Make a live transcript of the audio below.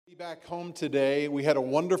back home today. We had a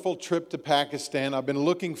wonderful trip to Pakistan. I've been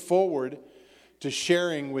looking forward to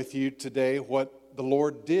sharing with you today what the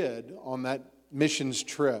Lord did on that missions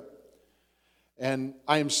trip. And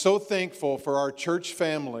I am so thankful for our church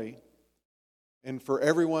family and for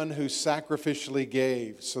everyone who sacrificially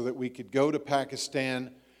gave so that we could go to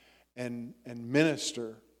Pakistan and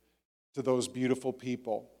minister to those beautiful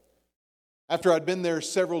people. After I'd been there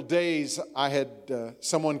several days, I had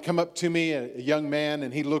someone come up to me, a young man,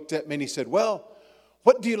 and he looked at me and he said, "Well,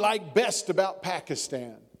 what do you like best about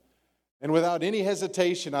Pakistan?" And without any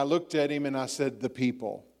hesitation, I looked at him and I said, "The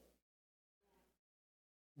people."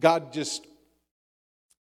 God just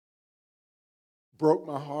broke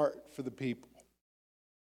my heart for the people.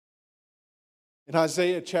 In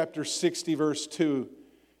Isaiah chapter 60, verse 2,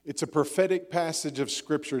 it's a prophetic passage of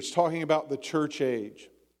Scripture. It's talking about the church age.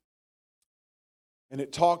 And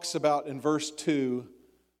it talks about, in verse 2,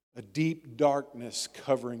 a deep darkness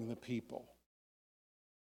covering the people.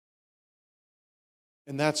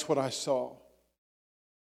 And that's what I saw.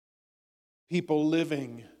 People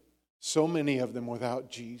living, so many of them without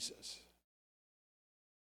Jesus.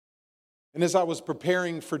 And as I was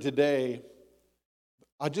preparing for today,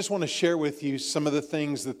 I just want to share with you some of the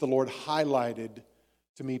things that the Lord highlighted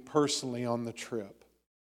to me personally on the trip.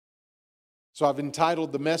 So I've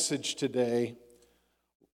entitled the message today,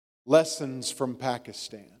 Lessons from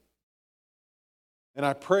Pakistan. And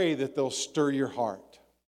I pray that they'll stir your heart.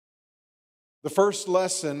 The first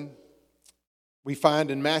lesson we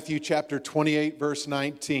find in Matthew chapter 28, verse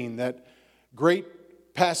 19, that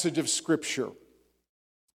great passage of Scripture.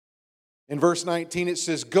 In verse 19 it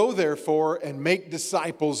says, "Go therefore and make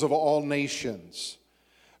disciples of all nations,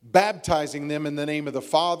 baptizing them in the name of the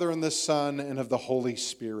Father and the Son and of the Holy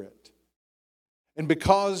Spirit." And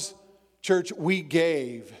because, church, we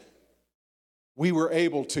gave, we were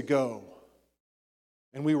able to go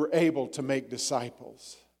and we were able to make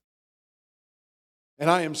disciples. And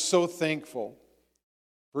I am so thankful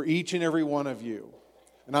for each and every one of you.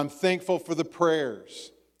 And I'm thankful for the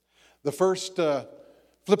prayers. The first,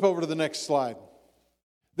 flip over to the next slide.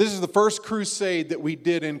 This is the first crusade that we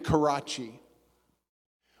did in Karachi.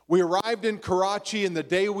 We arrived in Karachi, and the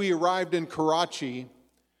day we arrived in Karachi,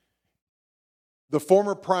 the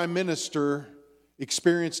former prime minister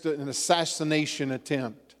experienced an assassination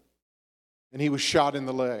attempt, and he was shot in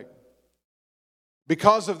the leg.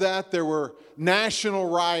 Because of that, there were national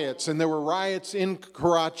riots, and there were riots in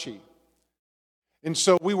Karachi. And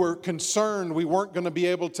so we were concerned we weren't going to be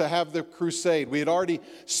able to have the crusade. We had already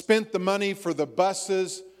spent the money for the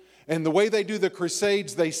buses, and the way they do the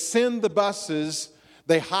crusades, they send the buses,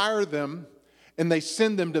 they hire them, and they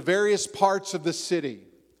send them to various parts of the city.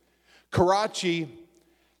 Karachi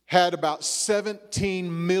had about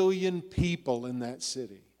 17 million people in that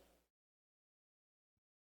city.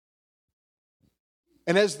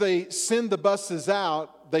 And as they send the buses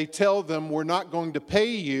out, they tell them, "We're not going to pay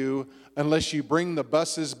you unless you bring the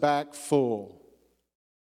buses back full."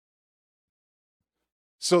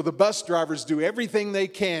 So the bus drivers do everything they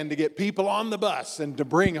can to get people on the bus and to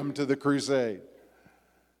bring them to the crusade.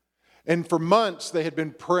 And for months they had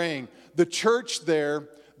been praying. The church there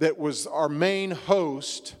that was our main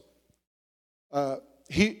host,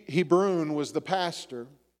 Hebron was the pastor.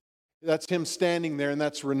 That's him standing there, and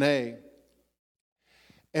that's Renee.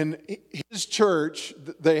 And his church,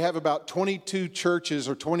 they have about 22 churches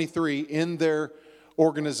or 23 in their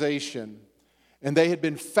organization. And they had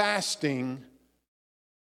been fasting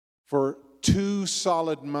for 2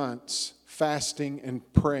 solid months, fasting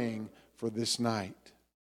and praying for this night.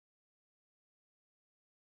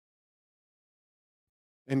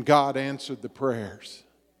 And God answered the prayers.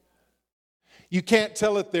 You can't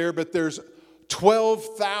tell it there, but there's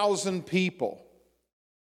 12,000 people.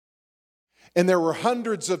 And there were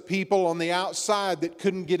hundreds of people on the outside that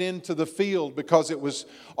couldn't get into the field because it was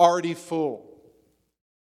already full.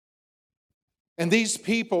 And these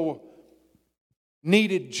people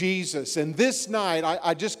needed Jesus. And this night,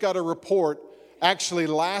 I just got a report, actually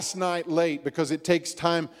last night late, because it takes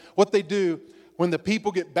time. What they do, when the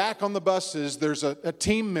people get back on the buses, there's a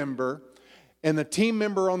team member, and the team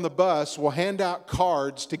member on the bus will hand out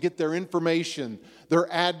cards to get their information,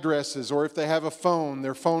 their addresses, or if they have a phone,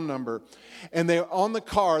 their phone number. And on the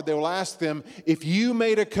card, they will ask them, "If you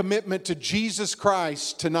made a commitment to Jesus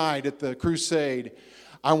Christ tonight at the crusade,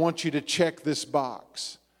 I want you to check this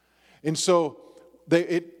box." And so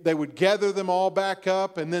they would gather them all back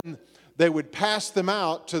up, and then they would pass them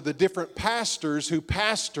out to the different pastors who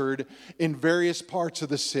pastored in various parts of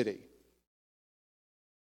the city.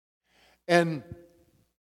 And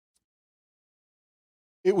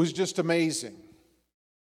it was just amazing.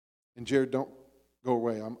 And Jared, don't go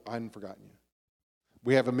away. I hadn't forgotten you.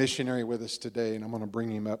 We have a missionary with us today, and I'm going to bring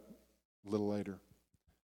him up a little later.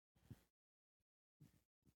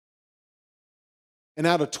 And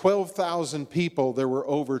out of 12,000 people, there were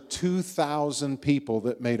over 2,000 people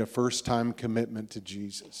that made a first-time commitment to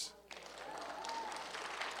Jesus.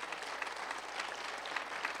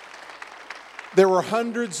 There were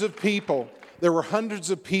hundreds of people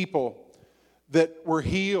that were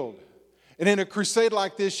healed. And in a crusade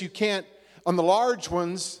like this, you can't, on the large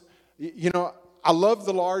ones, I love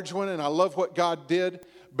the large one and I love what God did,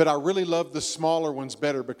 but I really love the smaller ones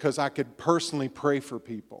better because I could personally pray for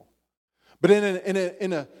people. But in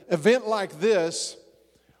an event like this,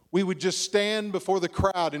 we would just stand before the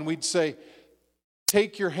crowd and we'd say,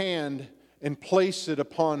 take your hand and place it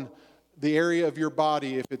upon the area of your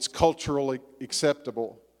body if it's culturally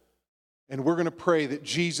acceptable. And we're going to pray that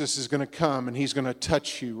Jesus is going to come and He's going to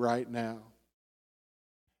touch you right now.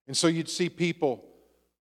 And so you'd see people,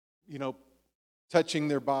 touching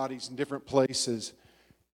their bodies in different places.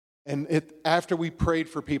 And after we prayed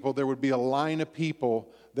for people, there would be a line of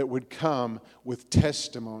people that would come with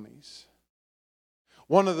testimonies.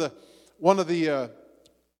 One of the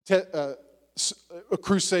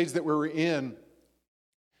crusades that we were in,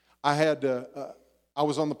 I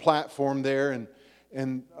was on the platform there,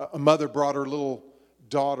 and a mother brought her little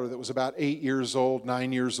daughter that was about 9 years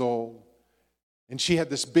old. And she had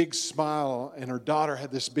this big smile, and her daughter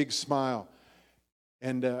had this big smile.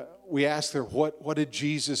 And we asked her, what did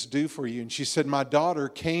Jesus do for you? And she said, my daughter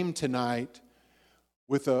came tonight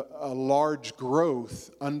with a large growth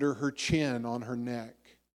under her chin on her neck.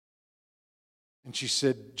 And she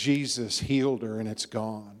said, Jesus healed her and it's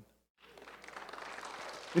gone.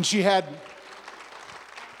 And she had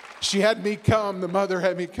me come, the mother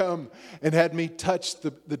had me come and had me touch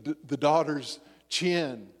the daughter's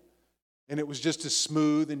chin. And it was just as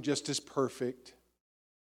smooth and just as perfect.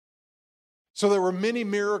 So there were many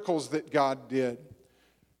miracles that God did.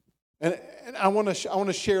 And I want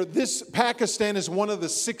to share this. Pakistan is one of the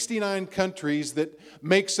 69 countries that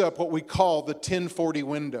makes up what we call the 1040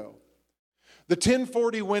 window. The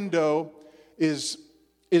 1040 window is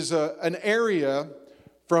an area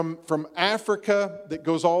from Africa that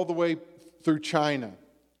goes all the way through China.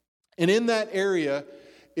 And in that area,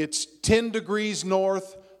 it's 10 degrees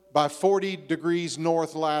north by 40 degrees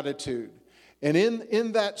north latitude. And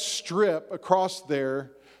in that strip across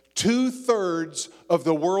there, 2/3 of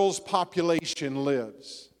the world's population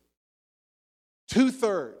lives.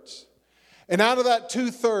 2/3. And out of that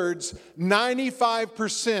 2/3,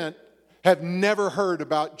 95% have never heard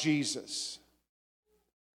about Jesus.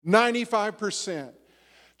 95%.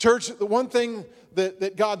 Church, the one thing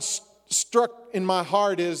that God struck in my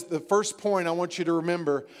heart is the first point I want you to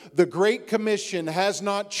remember. The Great Commission has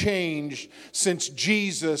not changed since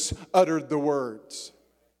Jesus uttered the words.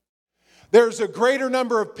 There's a greater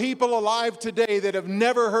number of people alive today that have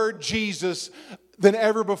never heard Jesus than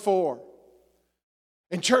ever before.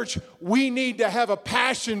 And church, we need to have a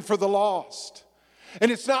passion for the lost. And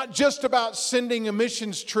it's not just about sending a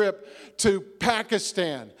missions trip to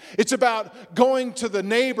Pakistan. It's about going to the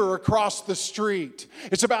neighbor across the street.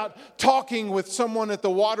 It's about talking with someone at the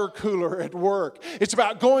water cooler at work. It's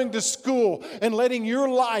about going to school and letting your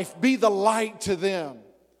life be the light to them.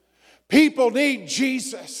 People need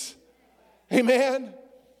Jesus. Amen?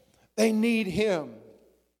 They need Him.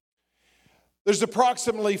 There's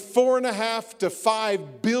approximately 4.5 to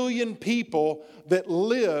 5 billion people that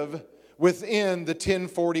live within the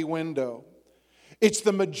 1040 window. It's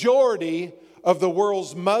the majority of the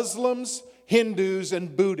world's Muslims, Hindus,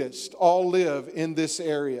 and Buddhists all live in this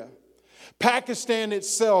area. Pakistan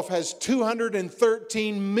itself has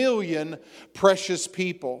 213 million precious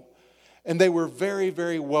people, and they were very,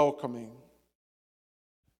 very welcoming.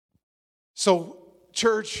 So,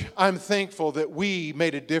 church, I'm thankful that we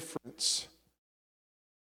made a difference.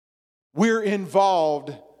 We're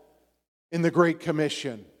involved in the Great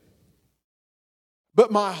Commission. But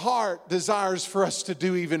my heart desires for us to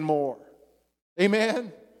do even more.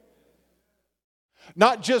 Amen?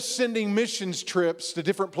 Not just sending missions trips to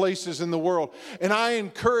different places in the world. And I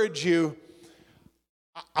encourage you,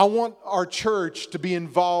 I want our church to be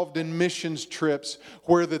involved in missions trips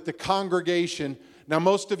where that the congregation, now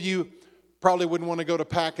most of you probably wouldn't want to go to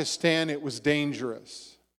Pakistan. It was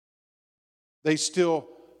dangerous. They still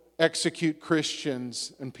execute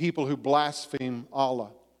Christians and people who blaspheme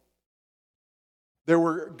Allah. There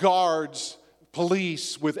were guards,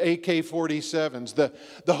 police with AK-47s.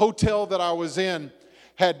 The hotel that I was in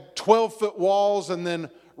had 12-foot walls and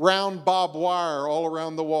then round barbed wire all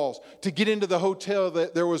around the walls. To get into the hotel,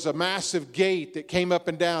 there was a massive gate that came up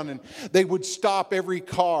and down, and they would stop every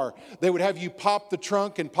car. They would have you pop the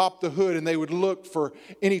trunk and pop the hood, and they would look for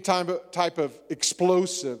any type of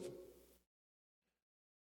explosive.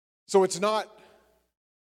 So it's not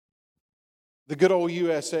the good old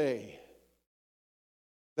USA.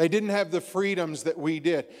 They didn't have the freedoms that we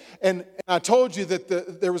did. And I told you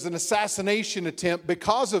that there was an assassination attempt.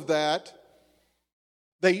 Because of that,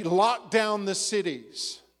 they locked down the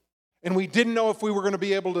cities. And we didn't know if we were going to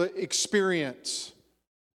be able to experience.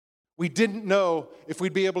 We didn't know if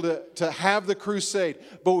we'd be able to have the crusade.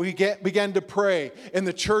 But we began to pray, and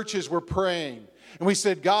the churches were praying. And we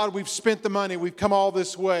said, God, we've spent the money. We've come all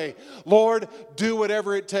this way. Lord, do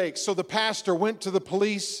whatever it takes. So the pastor went to the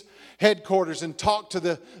police headquarters and talked to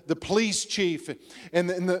the police chief. And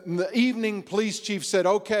the evening police chief said,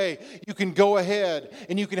 okay, you can go ahead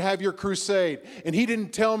and you can have your crusade. And he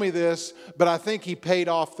didn't tell me this, but I think he paid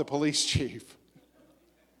off the police chief.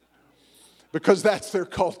 Because that's their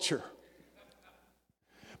culture.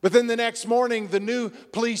 But then the next morning, the new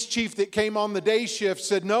police chief that came on the day shift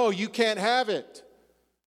said, no, you can't have it.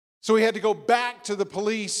 So he had to go back to the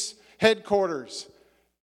police headquarters.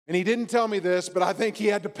 And he didn't tell me this, but I think he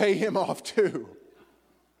had to pay him off too.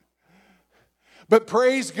 But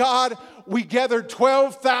praise God, we gathered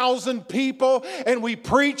 12,000 people and we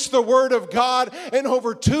preached the Word of God, and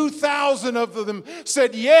over 2,000 of them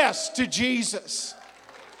said yes to Jesus.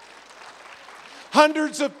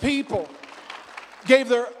 Hundreds of people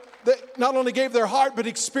not only gave their heart, but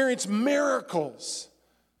experienced miracles.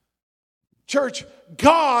 Church,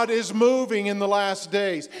 God is moving in the last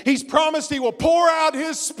days. He's promised He will pour out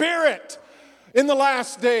His Spirit in the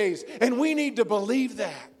last days. And we need to believe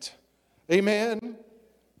that. Amen.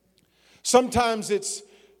 Sometimes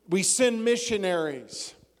we send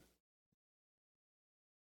missionaries.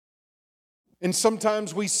 And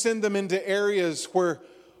sometimes we send them into areas where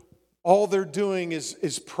all they're doing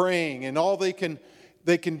is praying, and all they can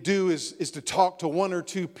do is to talk to one or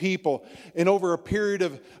two people. And over a period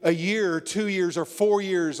of a year or 2 years or 4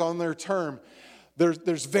 years on their term,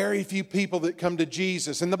 there's very few people that come to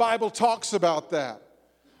Jesus. And the Bible talks about that.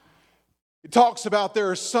 It talks about there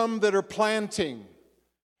are some that are planting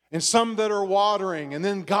and some that are watering, and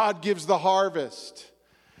then God gives the harvest.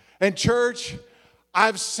 And church,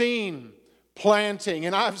 I've seen planting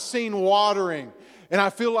and I've seen watering. And I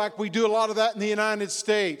feel like we do a lot of that in the United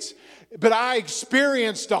States. But I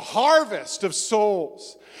experienced a harvest of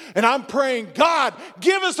souls. And I'm praying, God,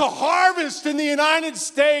 give us a harvest in the United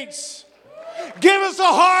States. Give us a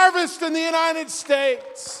harvest in the United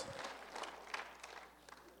States.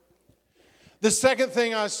 The second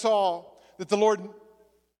thing I saw that the Lord...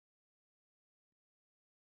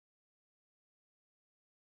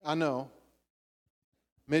 I know.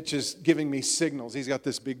 Mitch is giving me signals. He's got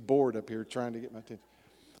this big board up here trying to get my attention.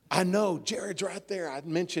 I know, Jared's right there. I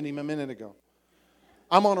mentioned him a minute ago.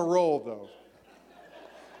 I'm on a roll, though.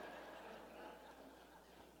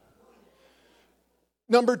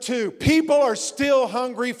 Number 2, people are still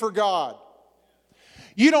hungry for God.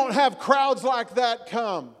 You don't have crowds like that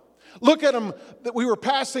come. Look at them. We were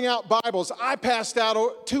passing out Bibles. I passed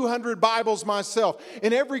out 200 Bibles myself.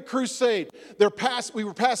 In every crusade, we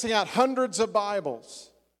were passing out hundreds of Bibles.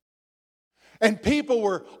 And people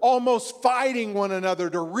were almost fighting one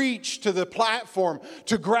another to reach to the platform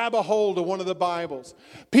to grab a hold of one of the Bibles.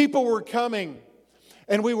 People were coming,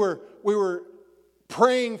 and we were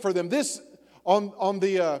praying for them. This on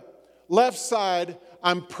the left side,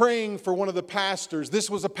 I'm praying for one of the pastors. This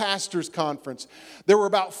was a pastors' conference. There were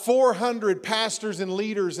about 400 pastors and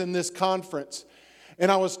leaders in this conference,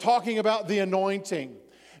 and I was talking about the anointing.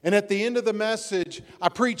 And at the end of the message, I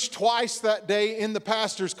preached twice that day in the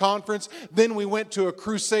pastor's conference. Then we went to a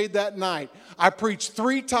crusade that night. I preached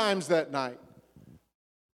 3 times that night,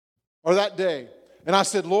 or that day. And I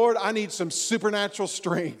said, Lord, I need some supernatural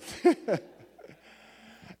strength.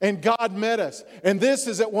 And God met us. And this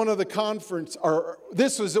is at one of the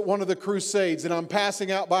this was at one of the crusades, and I'm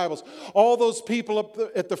passing out Bibles. All those people up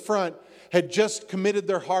at the front had just committed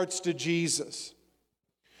their hearts to Jesus.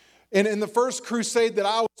 And in the first crusade that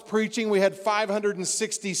I was preaching, we had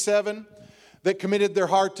 567 that committed their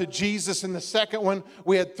heart to Jesus. In the second one,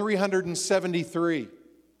 we had 373.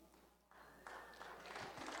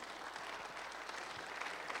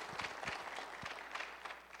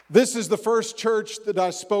 This is the first church that I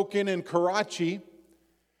spoke in Karachi.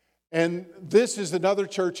 And this is another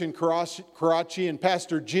church in Karachi, and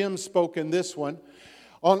Pastor Jim spoke in this one.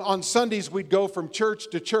 On Sundays, we'd go from church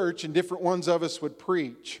to church, and different ones of us would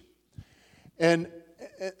preach. And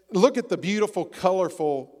look at the beautiful,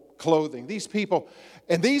 colorful clothing. These people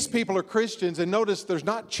are Christians, and notice there's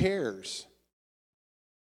not chairs.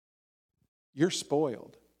 You're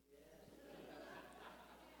spoiled.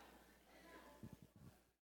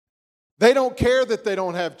 They don't care that they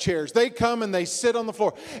don't have chairs. They come and they sit on the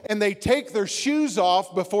floor, and they take their shoes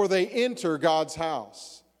off before they enter God's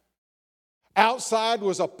house. Outside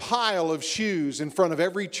was a pile of shoes in front of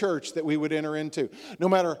every church that we would enter into. No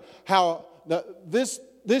matter how,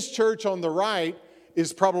 this church on the right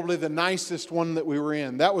is probably the nicest one that we were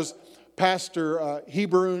in. That was Pastor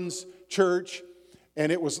Hebron's church,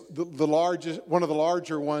 and it was the largest, one of the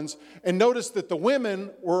larger ones. And notice that the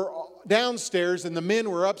women were downstairs and the men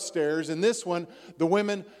were upstairs. And this one, the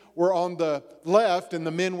women were on the left and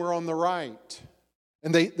the men were on the right.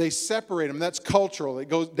 And they separate them. That's cultural.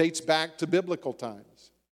 It dates back to biblical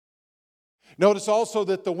times. Notice also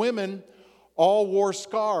that the women all wore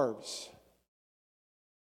scarves.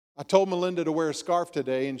 I told Melinda to wear a scarf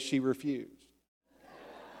today, and she refused.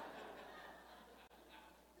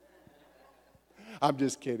 I'm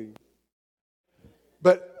just kidding.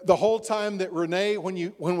 But the whole time that Renee,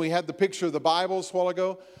 when we had the picture of the Bible a while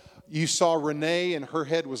ago, you saw Renee and her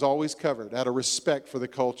head was always covered out of respect for the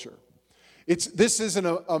culture. This isn't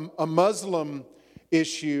a Muslim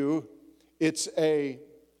issue. It's a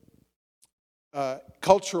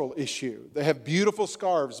cultural issue. They have beautiful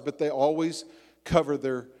scarves, but they always cover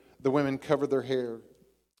the women cover their hair,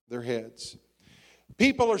 their heads.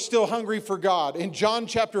 People are still hungry for God. In John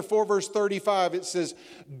chapter 4, verse 35, it says,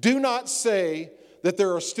 "Do not say that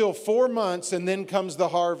there are still 4 months and then comes the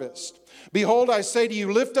harvest. Behold, I say to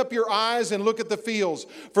you, lift up your eyes and look at the fields,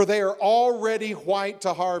 for they are already white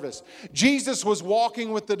to harvest." Jesus was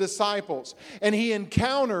walking with the disciples, and he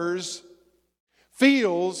encounters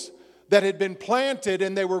fields that had been planted,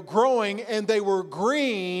 and they were growing, and they were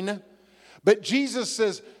green. But Jesus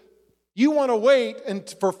says, you want to wait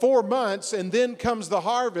for 4 months, and then comes the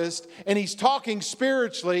harvest. And he's talking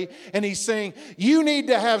spiritually, and he's saying, you need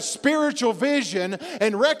to have spiritual vision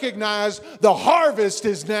and recognize the harvest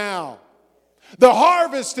is now. The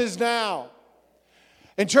harvest is now.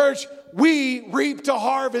 And church, we reaped a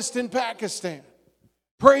harvest in Pakistan.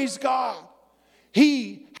 Praise God.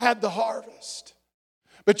 He had the harvest.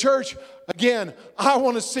 But church, again, I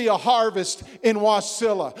want to see a harvest in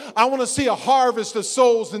Wasilla. I want to see a harvest of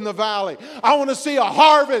souls in the valley. I want to see a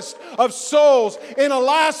harvest of souls in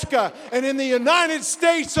Alaska and in the United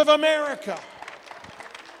States of America.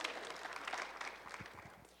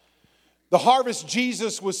 The harvest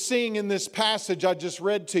Jesus was seeing in this passage I just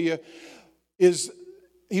read to you is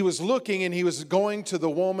he was looking and he was going to the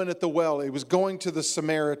woman at the well. He was going to the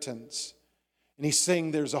Samaritans. And he's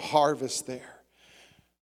saying there's a harvest there.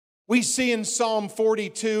 We see in Psalm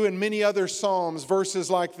 42 and many other Psalms verses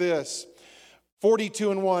like this.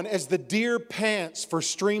 42:1, as the deer pants for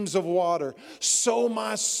streams of water, so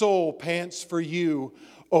my soul pants for you,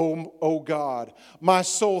 O God. My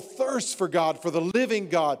soul thirsts for God, for the living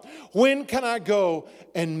God. When can I go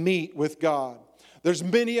and meet with God? There's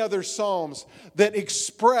many other Psalms that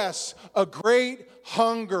express a great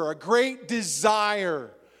hunger, a great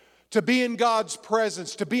desire to be in God's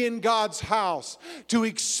presence, to be in God's house, to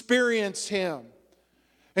experience Him.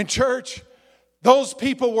 And church, those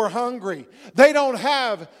people were hungry. They don't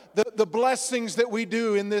have the blessings that we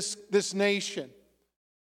do in this nation.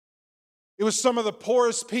 It was some of the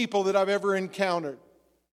poorest people that I've ever encountered.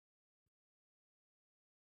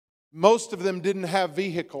 Most of them didn't have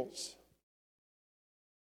vehicles.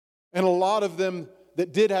 And a lot of them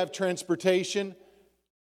that did have transportation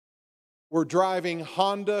were driving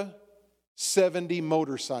Honda 70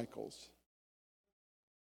 motorcycles.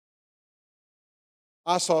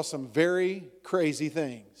 I saw some very crazy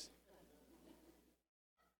things.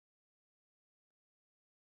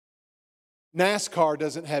 NASCAR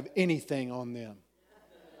doesn't have anything on them.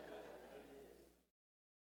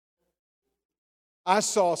 I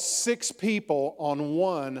saw 6 people on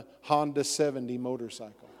one Honda 70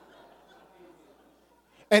 motorcycle.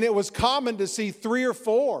 And it was common to see 3 or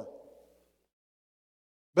 4.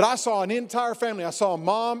 But I saw an entire family. I saw a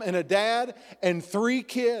mom and a dad and 3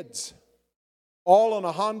 kids, all on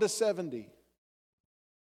a Honda 70.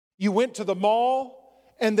 You went to the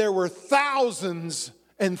mall, and there were thousands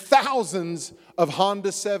and thousands of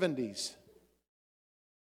Honda 70s.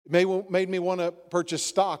 It made me want to purchase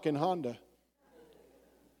stock in Honda.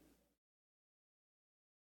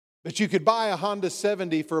 But you could buy a Honda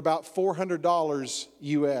 70 for about $400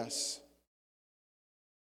 US.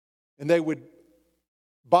 And they would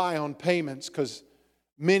buy on payments because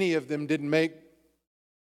many of them didn't make.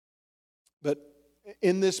 But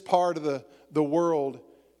in this part of the world,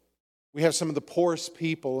 We have some of the poorest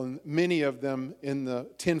people, and many of them in the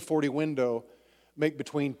 1040 window make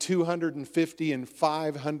between $250 and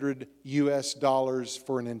 $500 US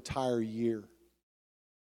for an entire year.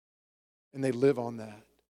 And they live on that.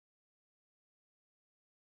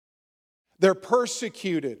 They're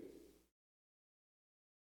persecuted.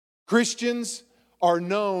 Christians are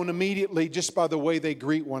known immediately just by the way they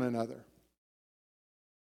greet one another.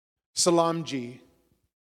 Salamji.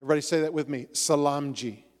 Everybody say that with me.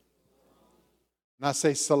 Salamji. And I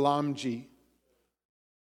say salamji.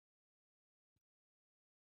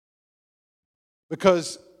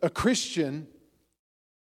 Because a Christian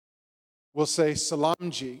will say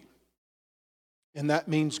salamji, and that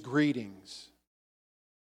means greetings.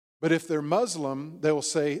 But if they're Muslim, they'll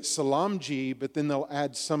say salamji, but then they'll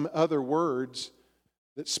add some other words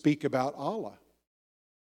that speak about Allah.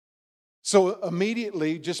 So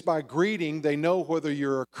immediately, just by greeting, they know whether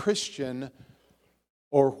you're a Christian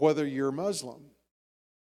or whether you're Muslim.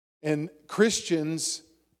 And Christians,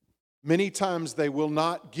 many times they will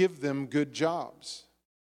not give them good jobs.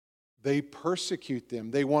 They persecute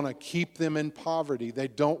them. They want to keep them in poverty. They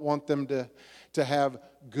don't want them to have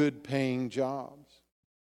good paying jobs.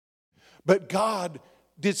 But God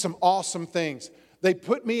did some awesome things. They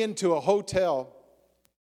put me into a hotel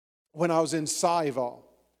when I was in Saival.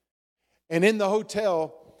 And in the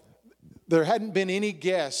hotel, there hadn't been any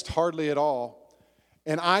guests, hardly at all.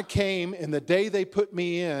 And I came, and the day they put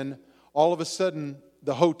me in, all of a sudden,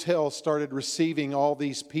 the hotel started receiving all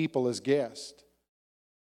these people as guests.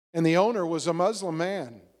 And the owner was a Muslim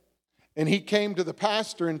man. And he came to the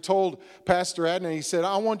pastor and told Pastor Adnan, he said,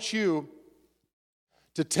 I want you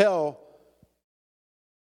to tell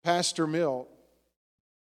Pastor Milt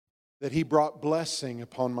that he brought blessing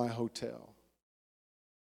upon my hotel.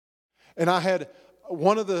 And I had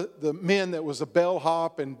one of the men that was a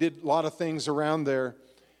bellhop and did a lot of things around there.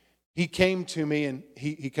 He came to me and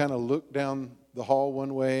he kind of looked down the hall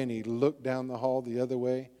one way and he looked down the hall the other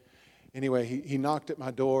way. Anyway, he knocked at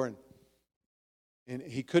my door and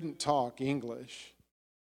he couldn't talk English.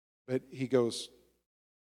 But he goes,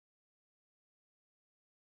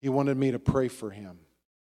 he wanted me to pray for him.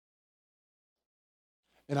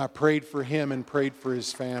 And I prayed for him and prayed for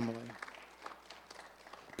his family.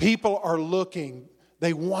 People are looking.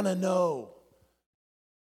 They want to know,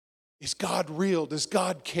 is God real? Does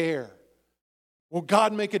God care? Will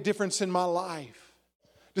God make a difference in my life?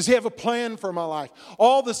 Does He have a plan for my life?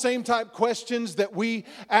 All the same type questions that we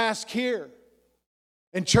ask here.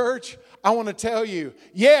 In church, I want to tell you,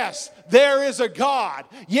 yes, there is a God.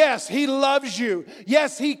 Yes, He loves you.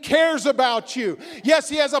 Yes, He cares about you. Yes,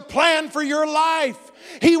 He has a plan for your life.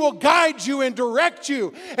 He will guide you and direct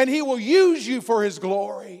you, and He will use you for His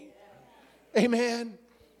glory. Amen.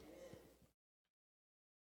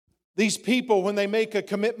 These people, when they make a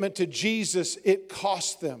commitment to Jesus, it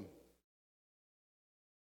costs them.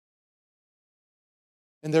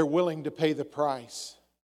 And they're willing to pay the price.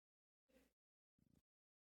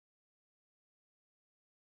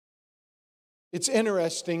 It's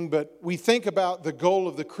interesting, but we think about the goal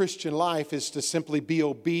of the Christian life is to simply be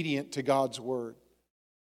obedient to God's Word.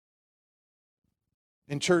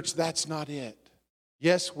 In church, that's not it.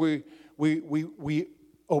 Yes, we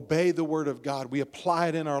obey the Word of God. We apply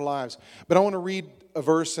it in our lives. But I want to read a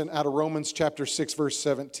verse out of Romans chapter 6, verse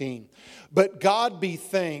 17. But God be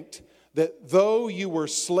thanked that though you were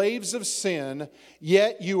slaves of sin,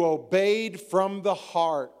 yet you obeyed from the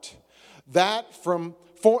heart that form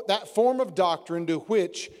of doctrine to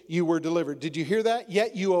which you were delivered. Did you hear that?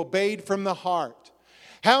 Yet you obeyed from the heart.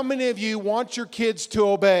 How many of you want your kids to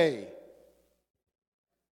obey?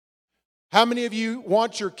 How many of you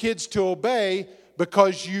want your kids to obey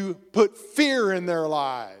because you put fear in their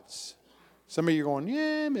lives? Some of you are going,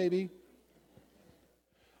 yeah, maybe.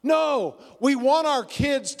 No, we want our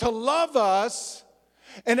kids to love us,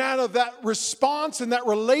 and out of that response and that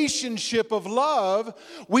relationship of love,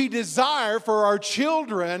 we desire for our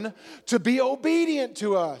children to be obedient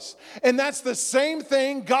to us. And that's the same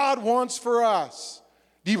thing God wants for us.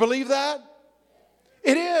 Do you believe that?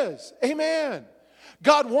 It is. Amen.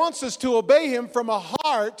 God wants us to obey Him from a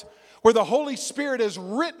heart where the Holy Spirit has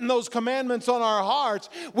written those commandments on our hearts.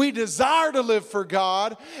 We desire to live for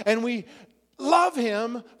God, and we love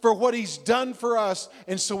Him for what He's done for us.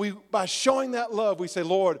 And so by showing that love, we say,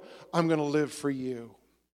 Lord, I'm going to live for You.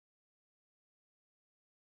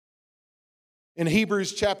 In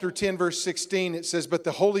Hebrews chapter 10, verse 16, it says, but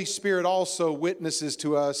the Holy Spirit also witnesses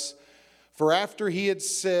to us, for after He had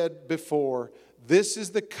said before, this is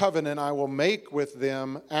the covenant I will make with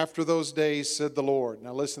them after those days, said the Lord.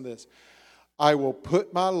 Now listen to this. I will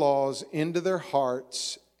put my laws into their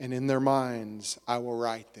hearts, and in their minds I will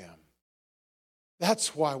write them.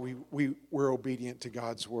 That's why we're obedient to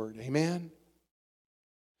God's word. Amen?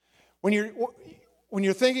 When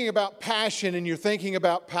you're thinking about passion and you're thinking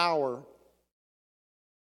about power,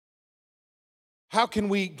 how can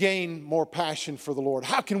we gain more passion for the Lord?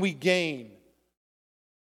 How can we gain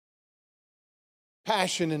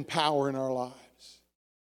passion and power in our lives?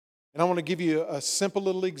 And I want to give you a simple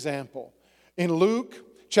little example. In Luke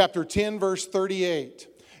chapter 10, verse 38,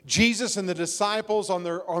 Jesus and the disciples on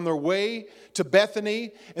their way to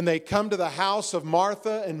Bethany, and they come to the house of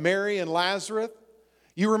Martha and Mary and Lazarus.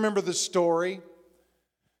 You remember the story.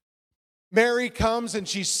 Mary comes and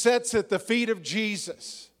she sits at the feet of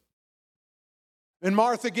Jesus. And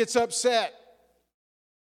Martha gets upset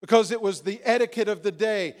because it was the etiquette of the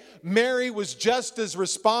day. Mary was just as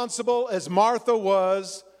responsible as Martha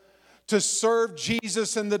was to serve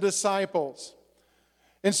Jesus and the disciples.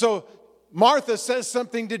 And so Martha says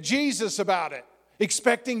something to Jesus about it,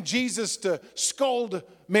 expecting Jesus to scold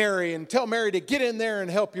Mary and tell Mary to get in there and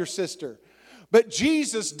help your sister. But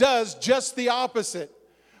Jesus does just the opposite.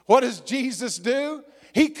 What does Jesus do?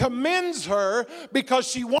 He commends her because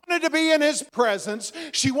she wanted to be in His presence.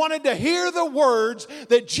 She wanted to hear the words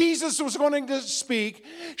that Jesus was going to speak.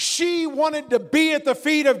 She wanted to be at the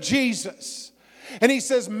feet of Jesus. And He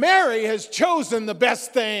says, Mary has chosen the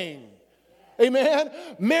best thing. Amen?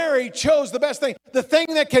 Mary chose the best thing. The thing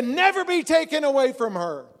that can never be taken away from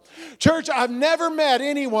her. Church, I've never met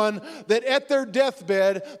anyone that at their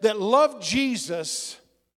deathbed that loved Jesus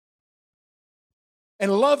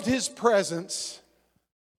and loved His presence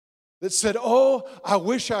that said, oh, I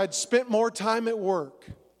wish I'd spent more time at work.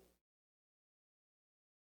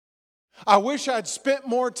 I wish I'd spent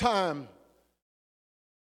more time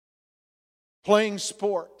playing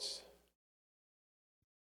sports.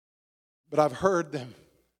 But I've heard them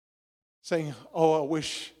saying, oh, I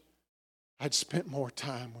wish I'd spent more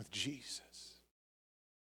time with Jesus.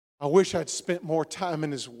 I wish I'd spent more time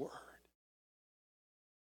in His Word.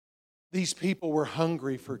 These people were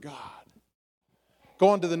hungry for God. Go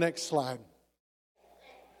on to the next slide.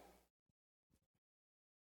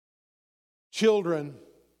 Children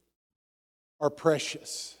are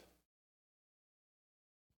precious.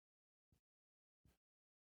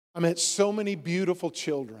 I met so many beautiful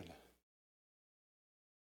children.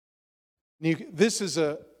 This is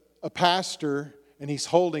a pastor, and he's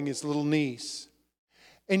holding his little niece.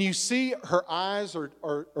 And you see her eyes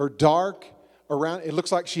are dark around. It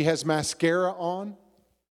looks like she has mascara on.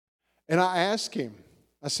 And I asked him,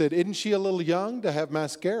 I said, isn't she a little young to have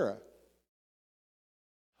mascara?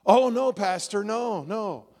 Oh, no, Pastor,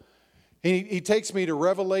 no. He takes me to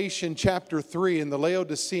Revelation chapter 3 in the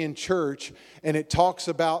Laodicean church, and it talks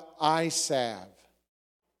about eye salve.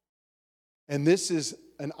 And this is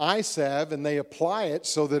an eye salve, and they apply it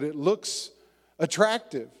so that it looks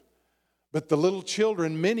attractive. But the little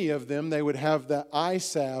children, many of them, they would have that eye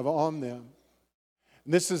salve on them.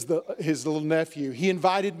 And this is his little nephew. He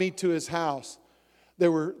invited me to his house. They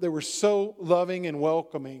were so loving and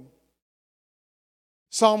welcoming.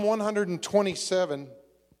 Psalm 127,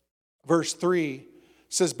 verse 3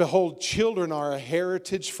 says, behold, children are a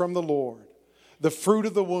heritage from the Lord. The fruit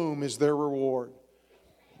of the womb is their reward.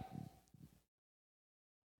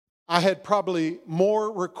 I had probably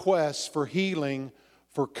more requests for healing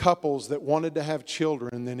for couples that wanted to have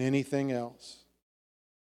children than anything else.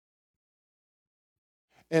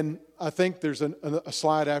 And I think there's a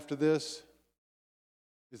slide after this.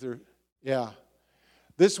 Is there? Yeah.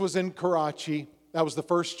 This was in Karachi. That was the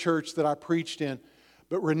first church that I preached in.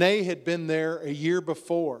 But Renee had been there a year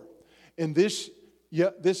before. And this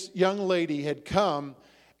young lady had come,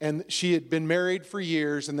 and she had been married for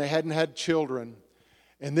years, and they hadn't had children.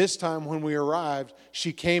 And this time when we arrived,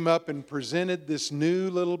 she came up and presented this new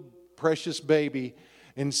little precious baby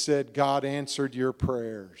and said, God answered your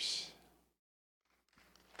prayers.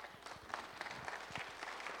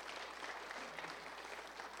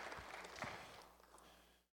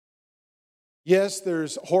 Yes,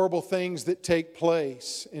 there's horrible things that take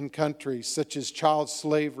place in countries such as child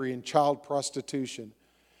slavery and child prostitution.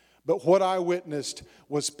 But what I witnessed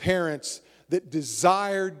was parents that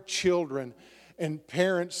desired children and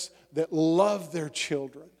parents that loved their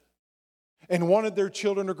children and wanted their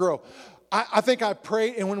children to grow. I think I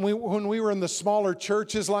prayed, and when we were in the smaller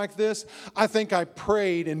churches like this, I think I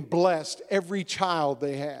prayed and blessed every child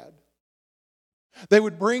they had. They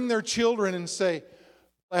would bring their children and say,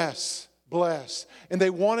 bless. And they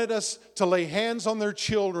wanted us to lay hands on their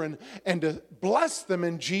children and to bless them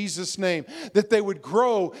in Jesus' name. That they would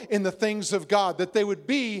grow in the things of God. That they would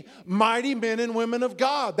be mighty men and women of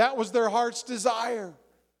God. That was their heart's desire.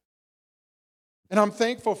 And I'm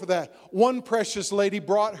thankful for that. One precious lady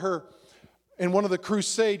brought her in one of the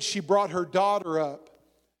crusades, she brought her daughter up.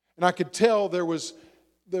 And I could tell there was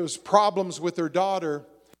problems with her daughter.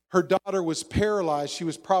 Her daughter was paralyzed. She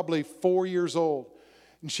was probably 4 years old.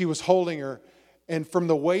 And she was holding her. And from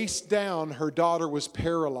the waist down, her daughter was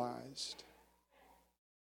paralyzed.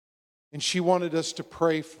 And she wanted us to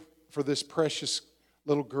pray for this precious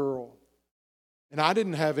little girl. And I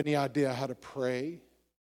didn't have any idea how to pray.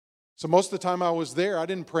 So most of the time I was there, I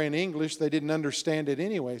didn't pray in English. They didn't understand it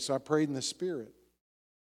anyway, so I prayed in the Spirit.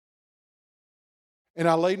 And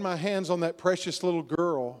I laid my hands on that precious little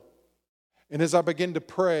girl. And as I began to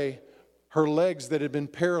pray, her legs that had been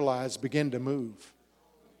paralyzed began to move.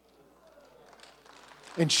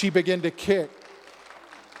 And she began to kick.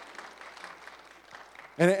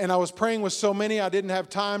 And I was praying with so many, I didn't have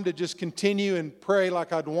time to just continue and pray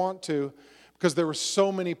like I'd want to, because there were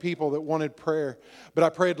so many people that wanted prayer. But I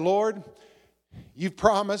prayed, Lord, you've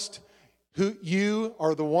promised you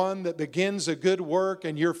are the one that begins a good work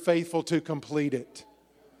and you're faithful to complete it.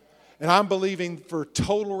 And I'm believing for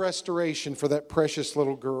total restoration for that precious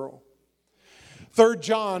little girl. 3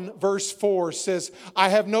 John verse 4 says, I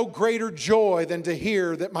have no greater joy than to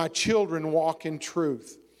hear that my children walk in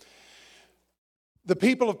truth. The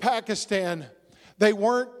people of Pakistan, they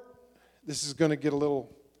weren't, this is going to get a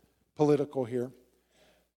little political here.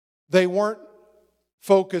 They weren't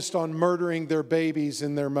focused on murdering their babies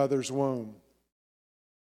in their mother's womb.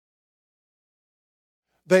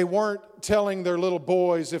 They weren't telling their little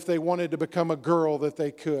boys if they wanted to become a girl that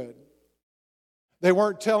they could. They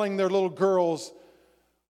weren't telling their little girls,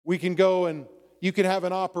 we can go and you can have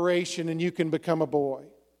an operation and you can become a boy.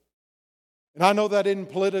 And I know that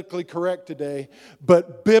isn't politically correct today,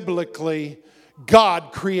 but biblically,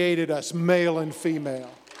 God created us male and female.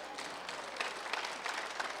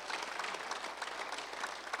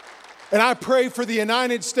 And I pray for the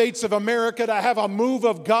United States of America to have a move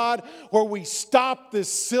of God where we stop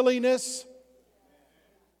this silliness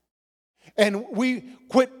and we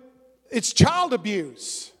quit. It's child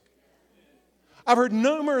abuse. I've heard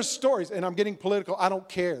numerous stories, and I'm getting political. I don't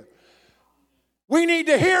care. We need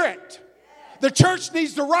to hear it. The church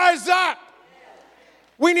needs to rise up.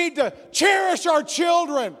 We need to cherish our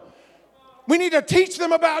children. We need to teach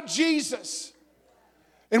them about Jesus.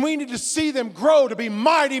 And we need to see them grow to be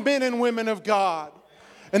mighty men and women of God.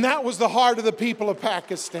 And that was the heart of the people of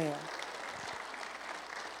Pakistan.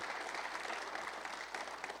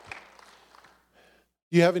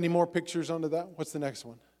 Do you have any more pictures under that? What's the next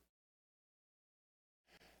one?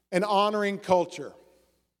 An honoring culture.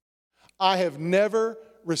 I have never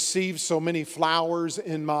received so many flowers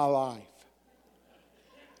in my life.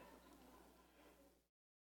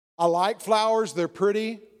 I like flowers, they're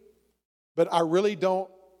pretty, but I really don't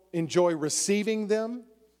enjoy receiving them.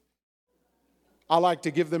 I like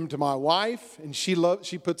to give them to my wife, and she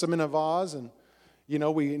puts them in a vase, and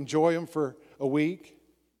we enjoy them for a week.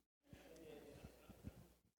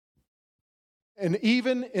 And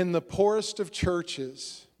even in the poorest of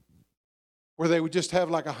churches, where they would just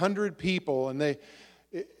have like 100 people, and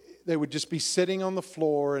they would just be sitting on the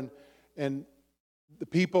floor, and the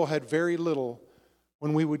people had very little.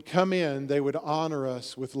 When we would come in, they would honor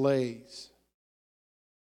us with leis.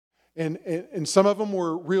 And some of them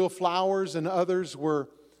were real flowers, and others were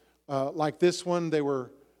like this one. They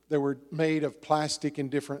were made of plastic and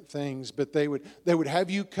different things. But they would have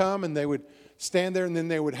you come, and they would stand there, and then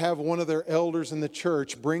they would have one of their elders in the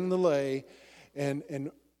church bring the lei.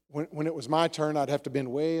 And when it was my turn, I'd have to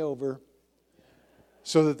bend way over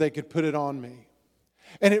so that they could put it on me.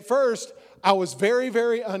 And at first, I was very,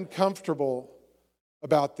 very uncomfortable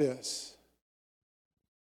about this,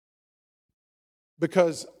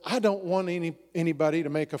 because I don't want anybody to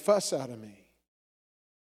make a fuss out of me.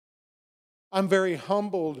 I'm very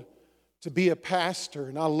humbled to be a pastor,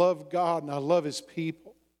 and I love God and I love His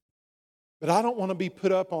people. But I don't want to be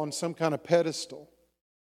put up on some kind of pedestal.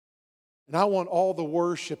 And I want all the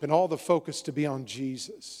worship and all the focus to be on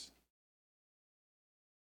Jesus.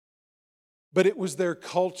 But it was their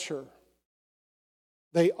culture.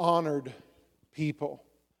 They honored people.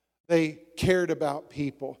 They cared about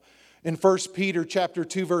people. In 1 Peter chapter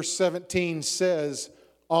 2, verse 17 says,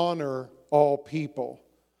 honor all people.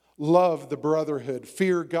 Love the brotherhood.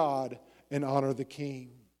 Fear God and honor the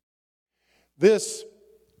king. This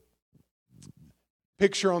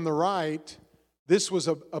picture on the right, this was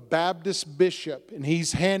a Baptist bishop, and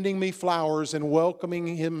he's handing me flowers and welcoming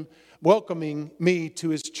me to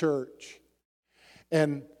his church.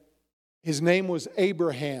 And his name was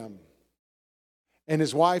Abraham. And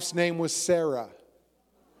his wife's name was Sarah.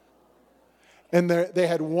 And they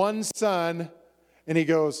had one son, and he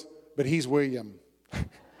goes, but he's William.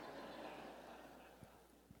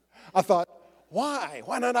 I thought, Why?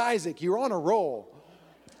 Why not Isaac? You're on a roll.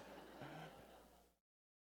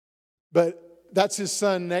 But that's his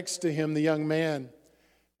son next to him, the young man.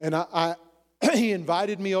 And he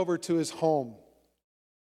invited me over to his home.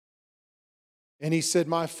 And he said,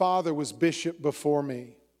 my father was bishop before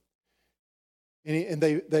me. And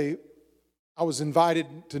I was invited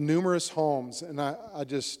to numerous homes, and I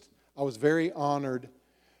was very honored.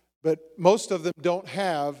 But most of them don't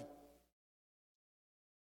have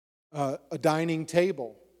a dining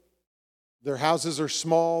table. Their houses are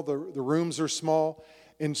small, the rooms are small,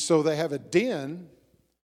 and so they have a den,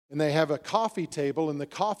 and they have a coffee table, and the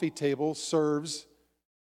coffee table serves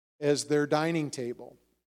as their dining table.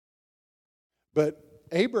 But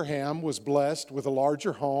Abraham was blessed with a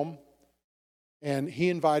larger home, and he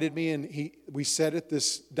invited me, and we sat at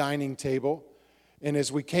this dining table. And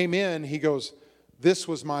as we came in, he goes, this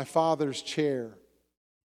was my father's chair.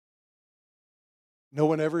 No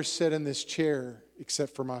one ever sat in this chair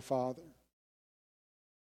except for my father.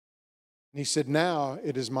 And he said, now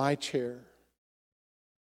it is my chair.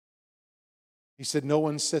 He said, no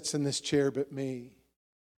one sits in this chair but me.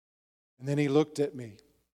 And then he looked at me.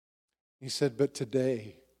 He said, but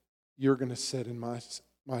today you're going to sit in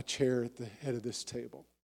my chair at the head of this table.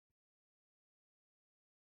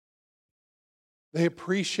 They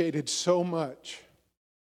appreciated so much.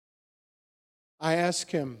 I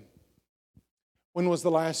asked him, when was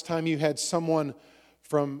the last time you had someone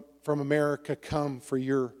from America come for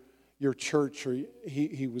your church? Or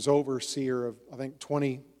he was overseer of, I think,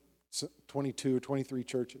 22 or 23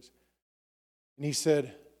 churches. And he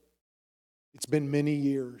said, it's been many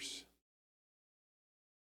years.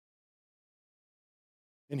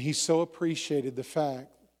 And he so appreciated the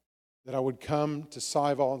fact that I would come to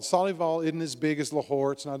Sahiwal. And Sahiwal isn't as big as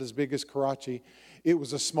Lahore. It's not as big as Karachi. It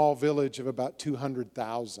was a small village of about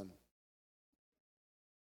 200,000.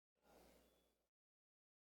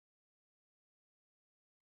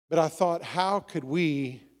 But I thought, how could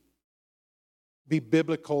we be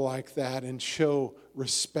biblical like that and show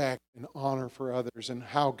respect and honor for others, and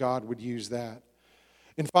how God would use that?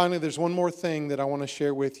 And finally, there's one more thing that I want to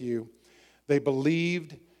share with you. They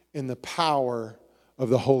believed in the power of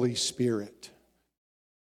the Holy Spirit.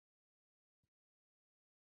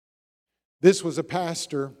 This was a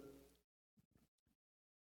pastor,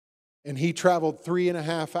 and he traveled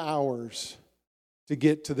 3.5 hours to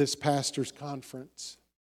get to this pastor's conference.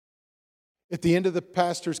 At the end of the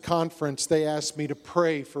pastor's conference, they asked me to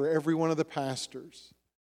pray for every one of the pastors.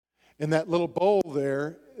 And that little bowl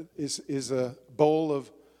there is a bowl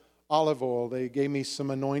of olive oil. They gave me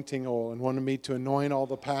some anointing oil and wanted me to anoint all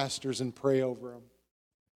the pastors and pray over them.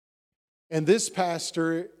 And this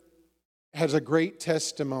pastor has a great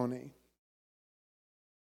testimony.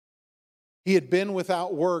 He had been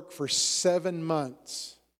without work for 7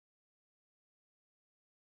 months.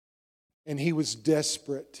 And he was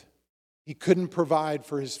desperate. He couldn't provide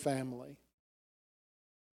for his family.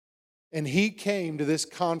 And he came to this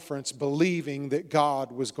conference believing that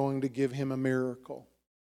God was going to give him a miracle.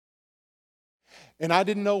 And I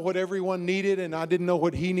didn't know what everyone needed, and I didn't know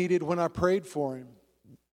what he needed when I prayed for him.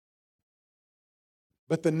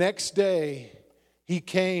 But the next day, he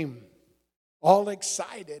came all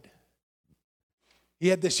excited. He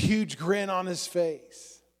had this huge grin on his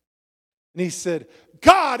face. And he said,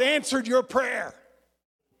 God answered your prayer.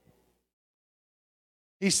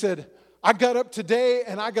 He said, I got up today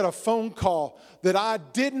and I got a phone call that I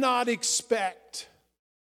did not expect.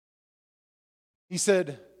 He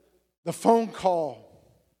said, the phone call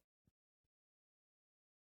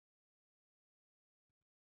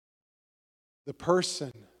the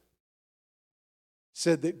person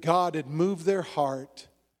said that God had moved their heart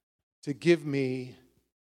to give me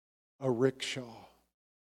a rickshaw.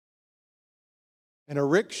 And a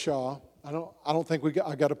rickshaw, I don't think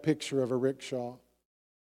I got a picture of a rickshaw.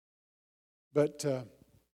 But a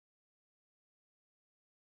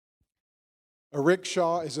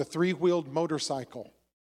rickshaw is a 3-wheeled motorcycle.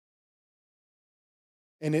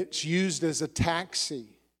 And it's used as a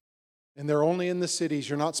taxi. And they're only in the cities.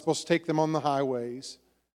 You're not supposed to take them on the highways.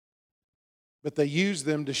 But they use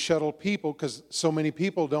them to shuttle people because so many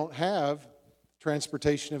people don't have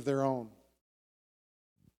transportation of their own.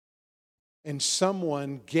 And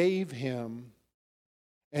someone gave him,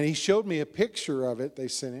 and he showed me a picture of it, they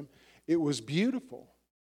sent him. It was beautiful.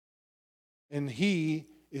 And he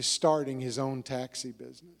is starting his own taxi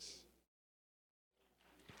business.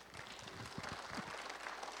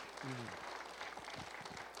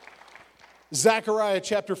 Zechariah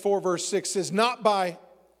chapter 4 verse 6 says, not by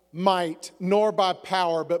might nor by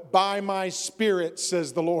power, but by my Spirit,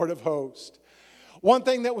 says the Lord of hosts. One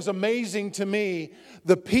thing that was amazing to me,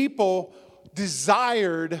 the people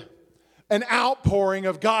desired an outpouring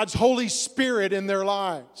of God's Holy Spirit in their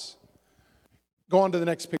lives. Go on to the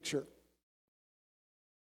next picture.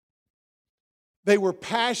 They were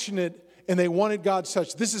passionate and they wanted God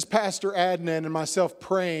such. This is Pastor Adnan and myself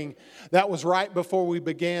praying. That was right before we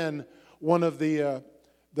began one of the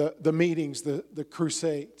meetings, the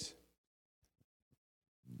crusades.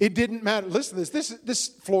 It didn't matter. Listen to this. This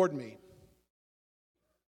floored me.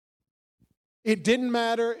 It didn't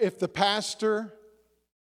matter if the pastor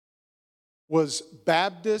was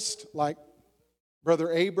Baptist, like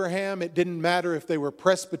Brother Abraham. It didn't matter if they were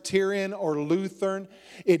Presbyterian or Lutheran.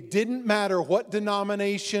 It didn't matter what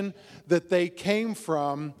denomination that they came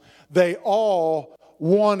from. They all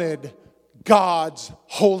wanted God's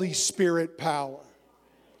Holy Spirit power.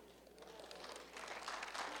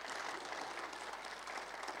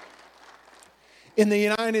 In the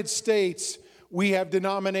United States, we have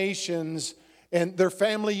denominations and they're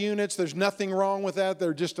family units. There's nothing wrong with that.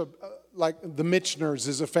 They're just like the Mitchners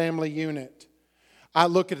is a family unit. I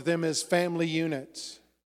look at them as family units.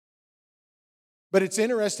 But it's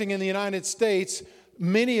interesting, in the United States,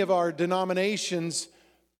 many of our denominations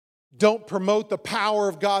don't promote the power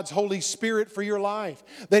of God's Holy Spirit for your life.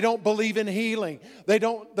 They don't believe in healing. They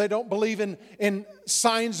don't believe in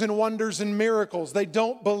signs and wonders and miracles. They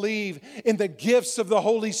don't believe in the gifts of the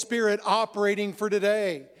Holy Spirit operating for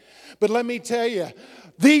today. But let me tell you,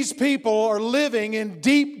 these people are living in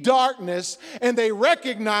deep darkness, and they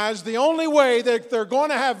recognize the only way that they're going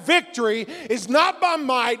to have victory is not by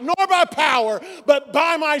might nor by power, but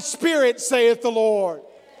by my Spirit, saith the Lord.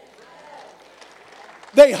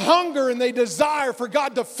 They hunger and they desire for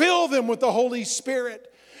God to fill them with the Holy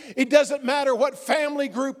Spirit. It doesn't matter what family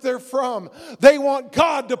group they're from. They want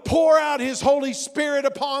God to pour out His Holy Spirit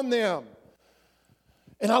upon them.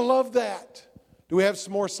 And I love that. Do we have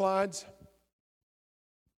some more slides?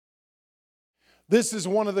 This is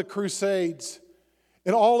one of the crusades.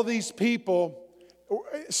 And all of these people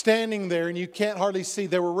standing there, and you can't hardly see,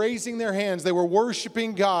 they were raising their hands. They were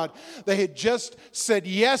worshiping God. They had just said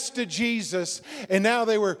yes to Jesus, and now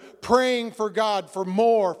they were praying for God for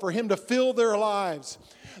more, for Him to fill their lives.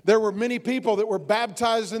 There were many people that were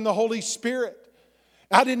baptized in the Holy Spirit.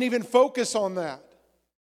 I didn't even focus on that.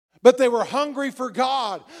 But they were hungry for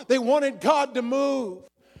God. They wanted God to move.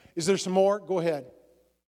 Is there some more? Go ahead.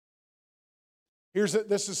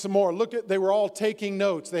 This is some more. Look at, they were all taking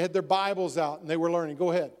notes. They had their Bibles out and they were learning.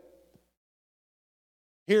 Go ahead.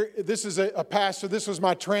 Here, this is a pastor. This was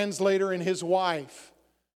my translator and his wife.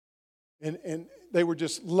 And they were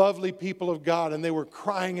just lovely people of God, and they were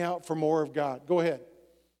crying out for more of God. Go ahead.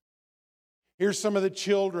 Here's some of the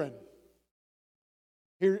children.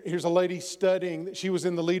 Here's a lady studying. She was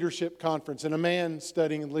in the leadership conference, and a man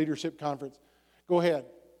studying in the leadership conference. Go ahead.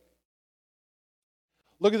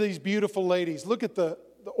 Look at these beautiful ladies. Look at the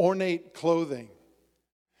ornate clothing.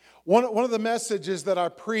 One of the messages that I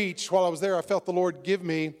preached while I was there, I felt the Lord give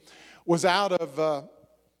me, was out of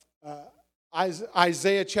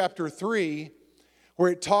Isaiah chapter 3,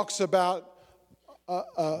 where it talks about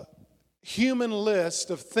a human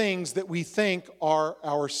list of things that we think are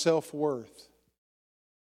our self-worth.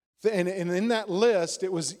 And in that list,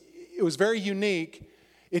 it was very unique.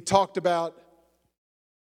 It talked about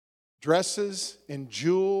dresses and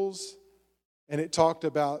jewels, and it talked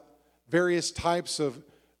about various types of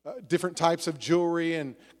different types of jewelry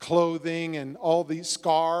and clothing and all these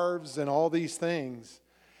scarves and all these things.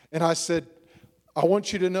 And I said, I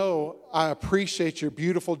want you to know I appreciate your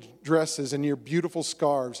beautiful dresses and your beautiful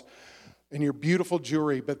scarves and your beautiful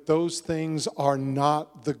jewelry, but those things are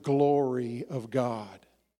not the glory of God.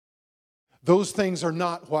 Those things are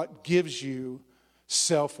not what gives you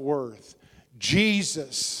self-worth.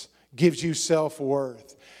 Jesus gives you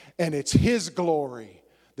self-worth, and it's His glory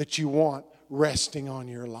that you want resting on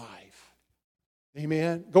your life.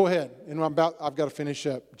 Amen? Go ahead. And I've got to finish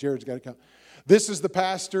up. Jared's got to come. This is the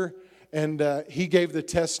pastor, and he gave the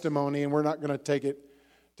testimony, and we're not going to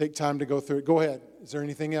take time to go through it. Go ahead. Is there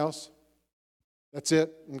anything else? That's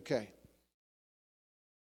it? Okay.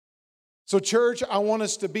 So church, I want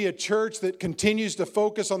us to be a church that continues to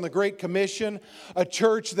focus on the Great Commission, a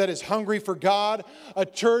church that is hungry for God, a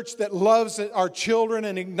church that loves our children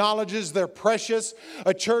and acknowledges they're precious,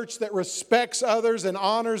 a church that respects others and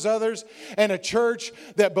honors others, and a church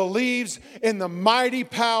that believes in the mighty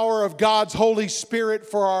power of God's Holy Spirit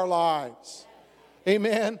for our lives.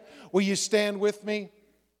 Amen. Will you stand with me?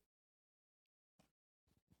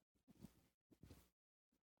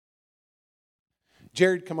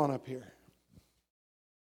 Jared, come on up here.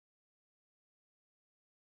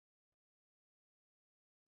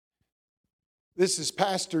 This is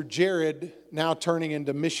Pastor Jared, now turning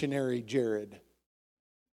into Missionary Jared.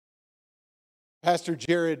 Pastor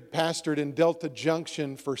Jared pastored in Delta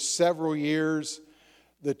Junction for several years.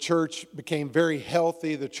 The church became very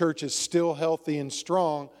healthy. The church is still healthy and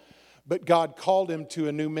strong, but God called him to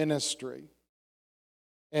a new ministry.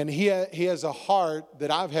 And he has a heart that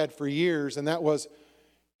I've had for years, and that was,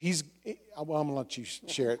 I'm going to let you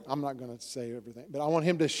share it. I'm not going to say everything, but I want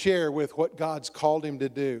him to share with what God's called him to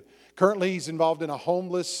do. Currently, he's involved in a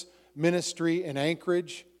homeless ministry in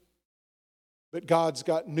Anchorage, but God's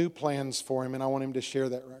got new plans for him, and I want him to share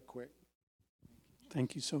that right quick.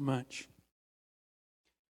 Thank you so much.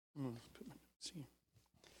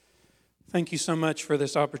 Thank you so much for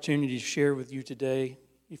this opportunity to share with you today.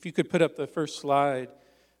 If you could put up the first slide,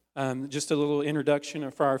 just a little introduction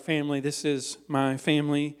for our family. This is my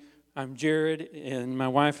family. I'm Jared, and my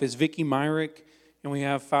wife is Vicki Myrick, and we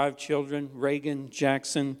have 5 children, Reagan,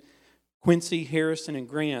 Jackson, Quincy, Harrison, and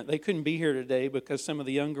Grant. They couldn't be here today because some of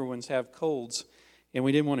the younger ones have colds, and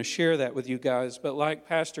we didn't want to share that with you guys. But like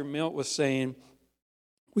Pastor Milt was saying,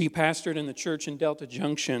 we pastored in the church in Delta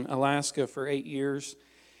Junction, Alaska for 8 years.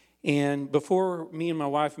 And before me and my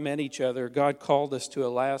wife met each other, God called us to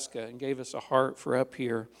Alaska and gave us a heart for up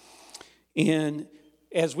here. And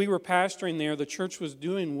as we were pastoring there, the church was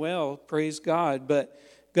doing well, praise God. But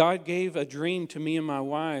God gave a dream to me and my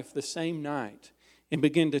wife the same night and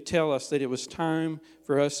began to tell us that it was time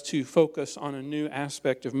for us to focus on a new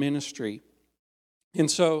aspect of ministry. And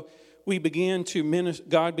so we began to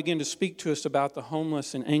God began to speak to us about the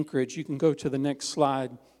homeless in Anchorage. You can go to the next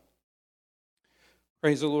slide.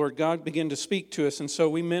 Praise the Lord. God began to speak to us, and so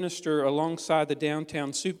we minister alongside the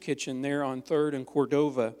downtown soup kitchen there on 3rd and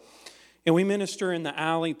Cordova. And we minister in the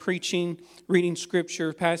alley, preaching, reading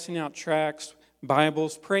scripture, passing out tracts,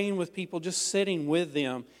 Bibles, praying with people, just sitting with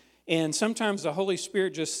them. And sometimes the Holy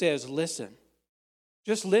Spirit just says, listen.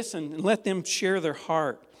 Just listen and let them share their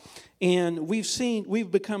heart. And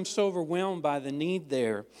we've become so overwhelmed by the need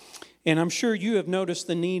there. And I'm sure you have noticed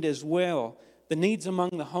the need as well. The needs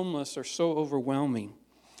among the homeless are so overwhelming.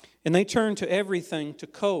 And they turn to everything to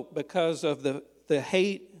cope because of the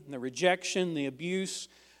hate, and the rejection, the abuse.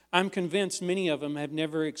 I'm convinced many of them have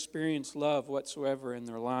never experienced love whatsoever in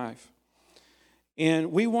their life.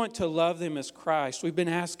 And we want to love them as Christ. We've been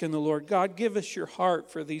asking the Lord, God, give us your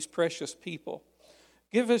heart for these precious people.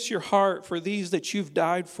 Give us your heart for these that you've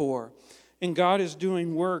died for. And God is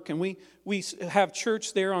doing work. And we have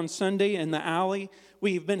church there on Sunday in the alley.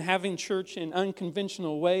 We've been having church in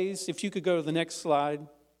unconventional ways. If you could go to the next slide.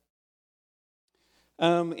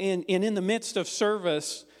 And in the midst of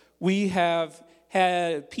service, we have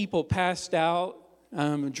had people passed out,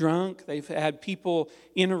 drunk. They've had people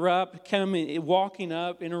walking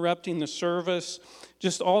up, interrupting the service.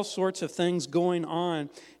 Just all sorts of things going on.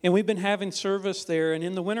 And we've been having service there. And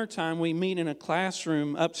in the wintertime, we meet in a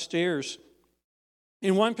classroom upstairs.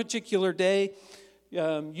 In one particular day,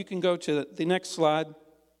 you can go to the next slide.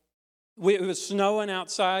 It was snowing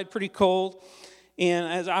outside, pretty cold. And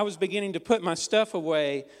as I was beginning to put my stuff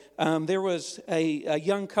away, there was a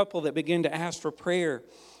young couple that began to ask for prayer.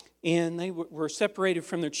 And they were separated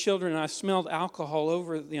from their children, and I smelled alcohol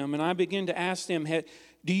over them. And I began to ask them, can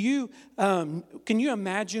you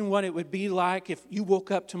imagine what it would be like if you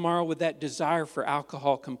woke up tomorrow with that desire for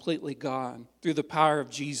alcohol completely gone through the power of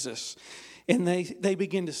Jesus? And they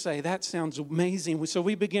begin to say, that sounds amazing. So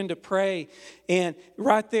we begin to pray. And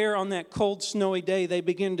right there on that cold, snowy day, they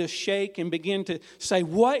begin to shake and begin to say,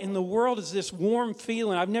 what in the world is this warm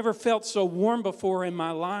feeling? I've never felt so warm before in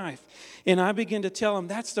my life. And I begin to tell them,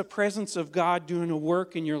 that's the presence of God doing a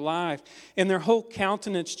work in your life. And their whole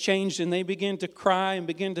countenance changed, and they begin to cry and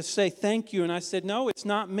begin to say, thank you. And I said, no, it's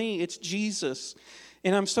not me, it's Jesus.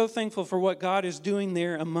 And I'm so thankful for what God is doing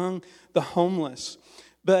there among the homeless.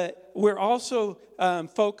 But we're also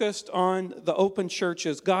focused on the open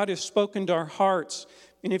churches. God has spoken to our hearts.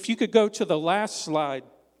 And if you could go to the last slide.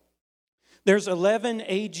 There's 11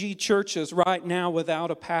 AG churches right now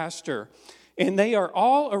without a pastor. And they are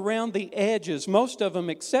all around the edges. Most of them,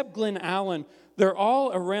 except Glen Allen, they're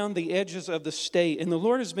all around the edges of the state. And the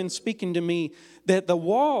Lord has been speaking to me that the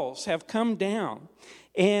walls have come down.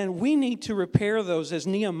 And we need to repair those as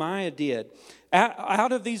Nehemiah did.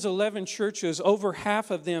 Out of these 11 churches, over half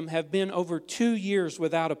of them have been over 2 years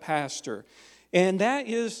without a pastor. And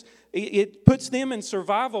it puts them in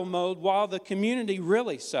survival mode while the community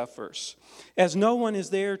really suffers, as no one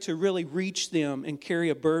is there to really reach them and carry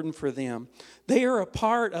a burden for them. They are a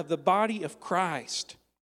part of the body of Christ.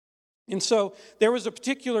 And so there was a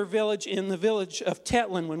particular village in the village of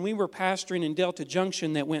Tetlin when we were pastoring in Delta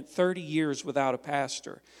Junction that went 30 years without a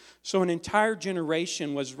pastor. So an entire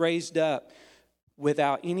generation was raised up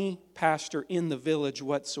without any pastor in the village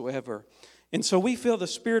whatsoever. And so we feel the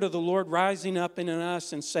Spirit of the Lord rising up in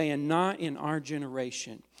us and saying, not in our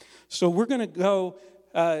generation. So we're going to go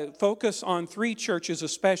focus on 3 churches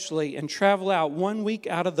especially and travel out 1 week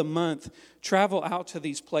out of the month, travel out to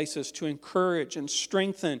these places to encourage and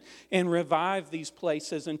strengthen and revive these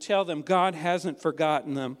places and tell them God hasn't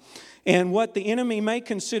forgotten them. And what the enemy may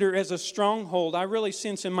consider as a stronghold, I really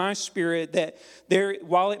sense in my spirit that there,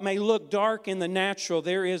 while it may look dark in the natural,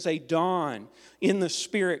 there is a dawn in the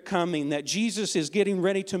spirit coming, that Jesus is getting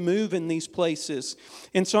ready to move in these places.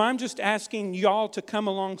 And so I'm just asking y'all to come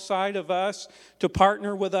alongside of us, to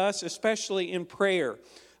partner with us, especially in prayer.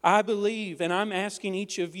 I believe, and I'm asking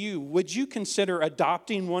each of you, would you consider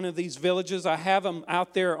adopting one of these villages? I have them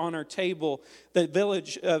out there on our table, the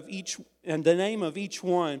village of each, and the name of each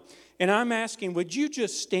one. And I'm asking, would you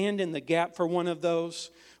just stand in the gap for one of those?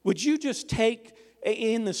 Would you just take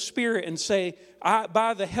in the Spirit and say,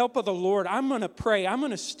 by the help of the Lord, I'm going to pray. I'm going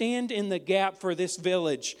to stand in the gap for this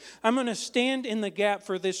village. I'm going to stand in the gap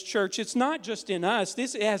for this church. It's not just in us.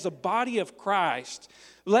 This is as a body of Christ.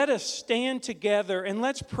 Let us stand together and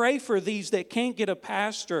let's pray for these that can't get a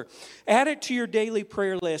pastor. Add it to your daily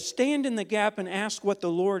prayer list. Stand in the gap and ask what the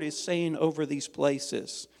Lord is saying over these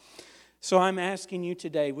places. So I'm asking you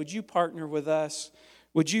today, would you partner with us?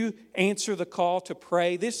 Would you answer the call to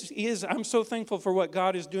pray? I'm so thankful for what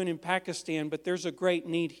God is doing in Pakistan, but there's a great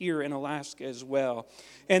need here in Alaska as well.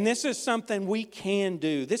 And this is something we can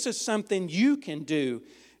do. This is something you can do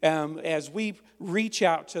as we reach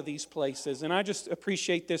out to these places. And I just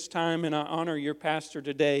appreciate this time, and I honor your pastor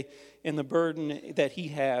today and the burden that he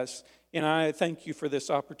has. And I thank you for this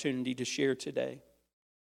opportunity to share today.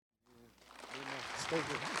 Amen.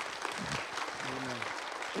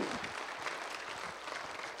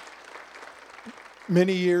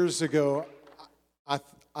 Many years ago, I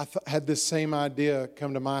had this same idea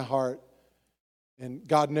come to my heart, and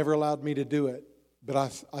God never allowed me to do it.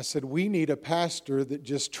 But I said, we need a pastor that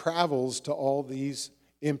just travels to all these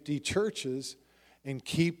empty churches and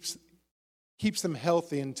keeps them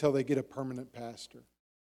healthy until they get a permanent pastor.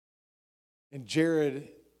 And Jared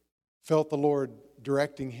felt the Lord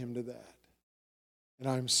directing him to that. And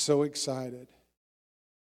I'm so excited.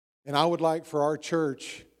 And I would like for our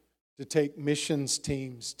church to take missions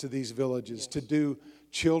teams to these villages, to do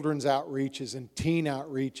children's outreaches and teen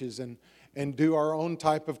outreaches and do our own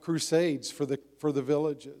type of crusades for the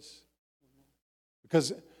villages.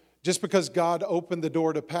 Because just because God opened the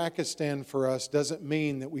door to Pakistan for us doesn't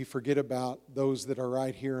mean that we forget about those that are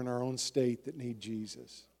right here in our own state that need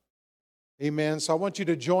Jesus. Amen. So I want you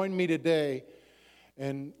to join me today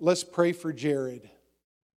and let's pray for Jared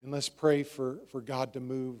and let's pray for God to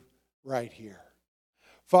move right here.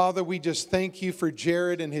 Father, we just thank you for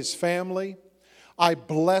Jared and his family. I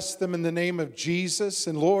bless them in the name of Jesus.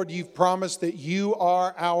 And Lord, you've promised that you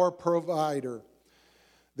are our provider.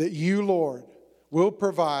 That you, Lord, will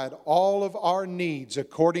provide all of our needs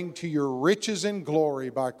according to your riches and glory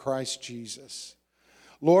by Christ Jesus.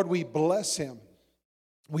 Lord, we bless him.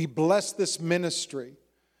 We bless this ministry.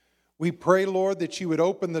 We pray, Lord, that you would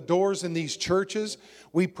open the doors in these churches.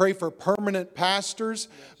 We pray for permanent pastors,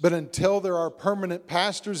 but until there are permanent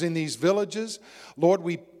pastors in these villages, Lord,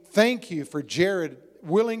 we thank you for Jared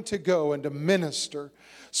willing to go and to minister.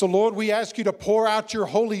 So, Lord, we ask you to pour out your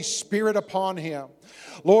Holy Spirit upon him.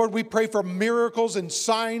 Lord, we pray for miracles and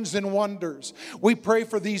signs and wonders. We pray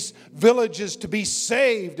for these villages to be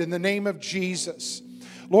saved in the name of Jesus.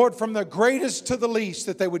 Lord, from the greatest to the least,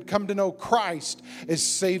 that they would come to know Christ as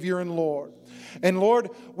Savior and Lord. And Lord,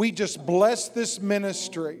 we just bless this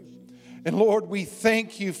ministry. And Lord, we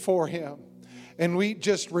thank you for him. And we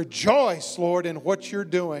just rejoice, Lord, in what you're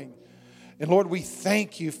doing. And Lord, we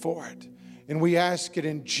thank you for it. And we ask it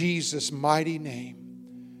in Jesus' mighty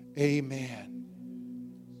name. Amen.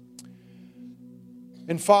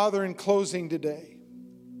 And Father, in closing today,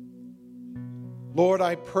 Lord,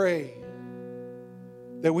 I pray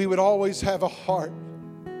that we would always have a heart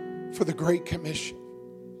for the Great Commission.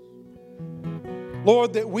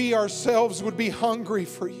 Lord, that we ourselves would be hungry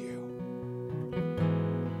for you.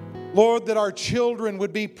 Lord, that our children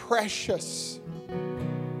would be precious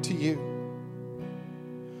to you.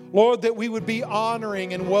 Lord, that we would be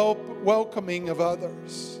honoring and welcoming of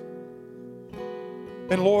others.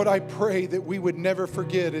 And Lord, I pray that we would never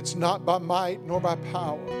forget it's not by might nor by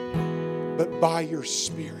power, but by your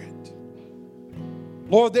Spirit.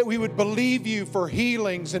 Lord, that we would believe you for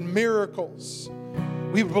healings and miracles.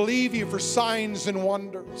 We would believe you for signs and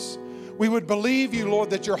wonders. We would believe you, Lord,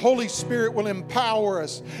 that your Holy Spirit will empower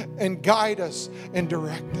us and guide us and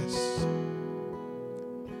direct us.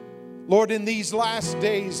 Lord, in these last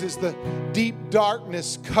days, as the deep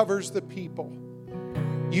darkness covers the people,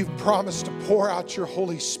 you've promised to pour out your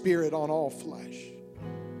Holy Spirit on all flesh.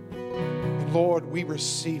 And Lord, we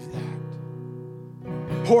receive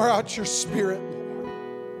that. Pour out your Spirit, Lord.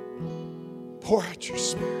 Pour out your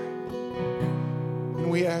Spirit.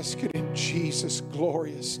 And we ask it in Jesus'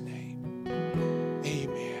 glorious name.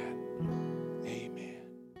 Amen. Amen.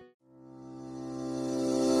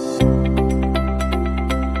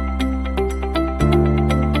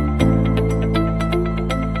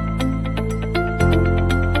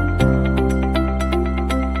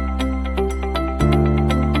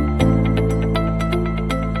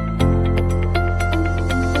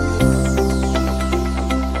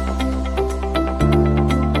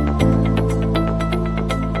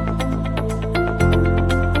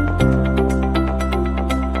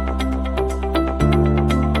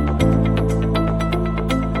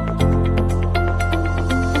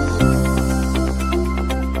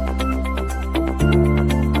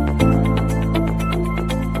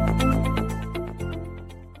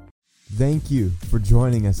 Thank you for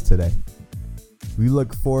joining us today. We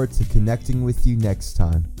look forward to connecting with you next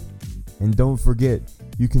time. And don't forget,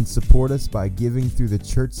 you can support us by giving through the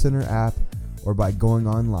Church Center app or by going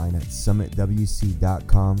online at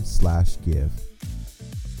summitwc.com/give.